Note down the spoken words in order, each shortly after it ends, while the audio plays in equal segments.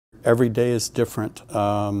every day is different.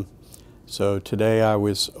 So today I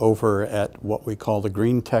was over at what we call the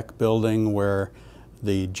Green Tech building, where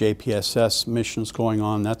the JPSS mission's going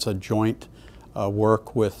on. That's a joint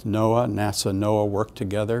work with NOAA. NASA and NOAA work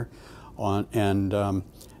together on, and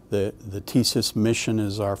the TSIS mission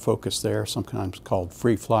is our focus there, sometimes called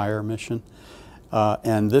Free Flyer mission.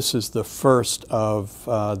 And this is the first of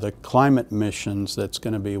the climate missions that's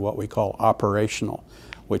going to be what we call operational,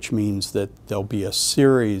 which means that there'll be a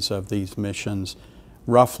series of these missions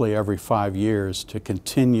roughly every 5 years to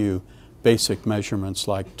continue basic measurements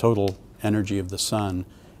like total energy of the sun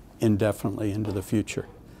indefinitely into the future.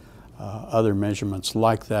 Other measurements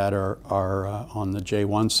like that are on the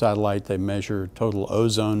J1 satellite. They measure total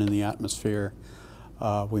ozone in the atmosphere.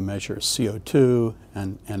 We measure CO2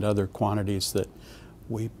 and other quantities that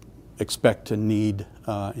we expect to need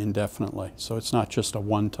indefinitely. So it's not just a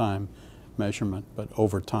one-time measurement, but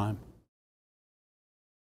over time.